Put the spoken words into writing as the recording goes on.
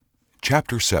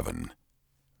Chapter 7.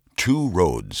 Two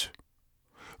Roads.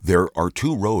 There are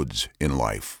two roads in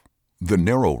life, the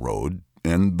narrow road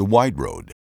and the wide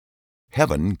road.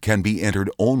 Heaven can be entered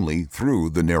only through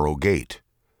the narrow gate.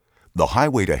 The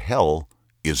highway to hell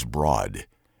is broad,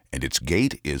 and its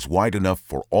gate is wide enough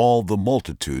for all the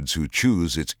multitudes who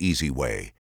choose its easy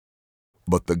way.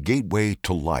 But the gateway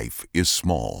to life is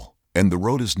small, and the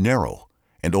road is narrow,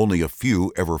 and only a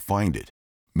few ever find it.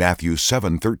 Matthew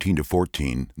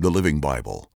 7:13-14, the Living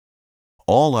Bible.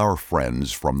 All our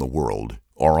friends from the world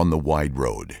are on the wide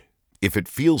road. If it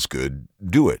feels good,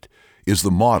 do it, is the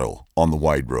motto on the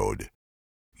wide road.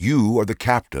 You are the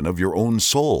captain of your own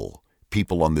soul,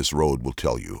 people on this road will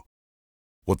tell you.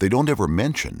 What they don't ever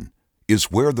mention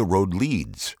is where the road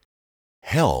leads.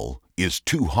 Hell is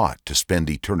too hot to spend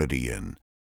eternity in.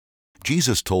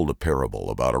 Jesus told a parable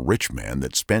about a rich man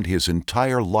that spent his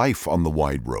entire life on the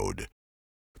wide road.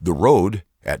 The road,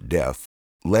 at death,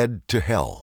 led to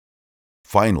hell.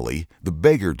 Finally, the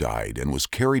beggar died and was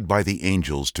carried by the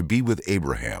angels to be with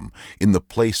Abraham in the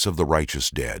place of the righteous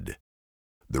dead.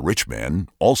 The rich man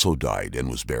also died and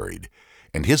was buried,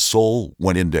 and his soul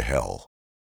went into hell.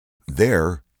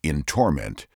 There, in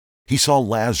torment, he saw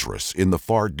Lazarus in the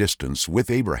far distance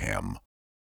with Abraham.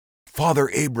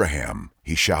 "Father Abraham,"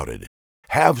 he shouted,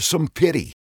 "have some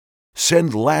pity.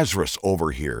 Send Lazarus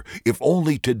over here, if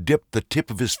only to dip the tip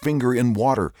of his finger in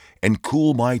water and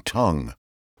cool my tongue,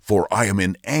 for I am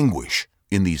in anguish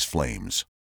in these flames."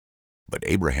 But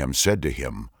Abraham said to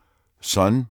him,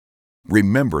 "Son,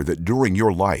 remember that during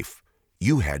your life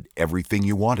you had everything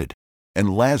you wanted,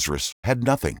 and Lazarus had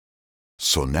nothing.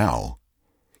 So now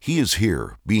he is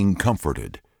here being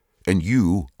comforted, and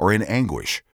you are in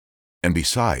anguish. And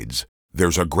besides,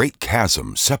 there's a great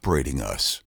chasm separating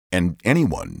us, and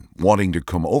anyone wanting to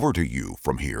come over to you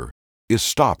from here is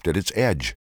stopped at its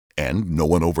edge, and no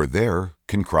one over there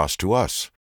can cross to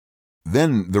us."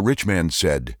 Then the rich man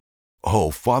said, "Oh,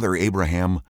 Father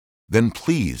Abraham, then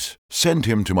please send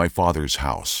him to my father's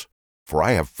house, for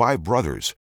I have 5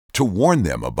 brothers, to warn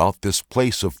them about this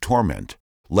place of torment,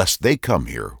 lest they come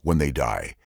here when they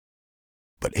die."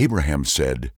 But Abraham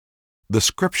said, "The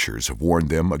Scriptures have warned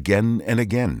them again and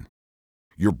again.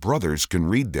 Your brothers can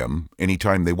read them any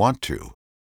time they want to."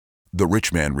 The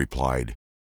rich man replied,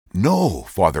 "No,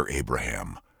 Father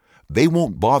Abraham, they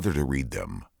won't bother to read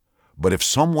them. But if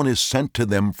someone is sent to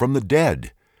them from the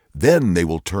dead, then they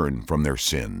will turn from their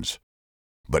sins."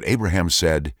 But Abraham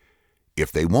said,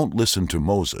 "If they won't listen to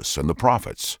Moses and the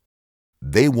prophets,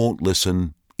 they won't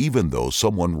listen even though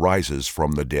someone rises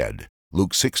from the dead."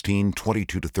 Luke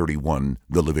 16:22-31,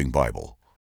 the Living Bible.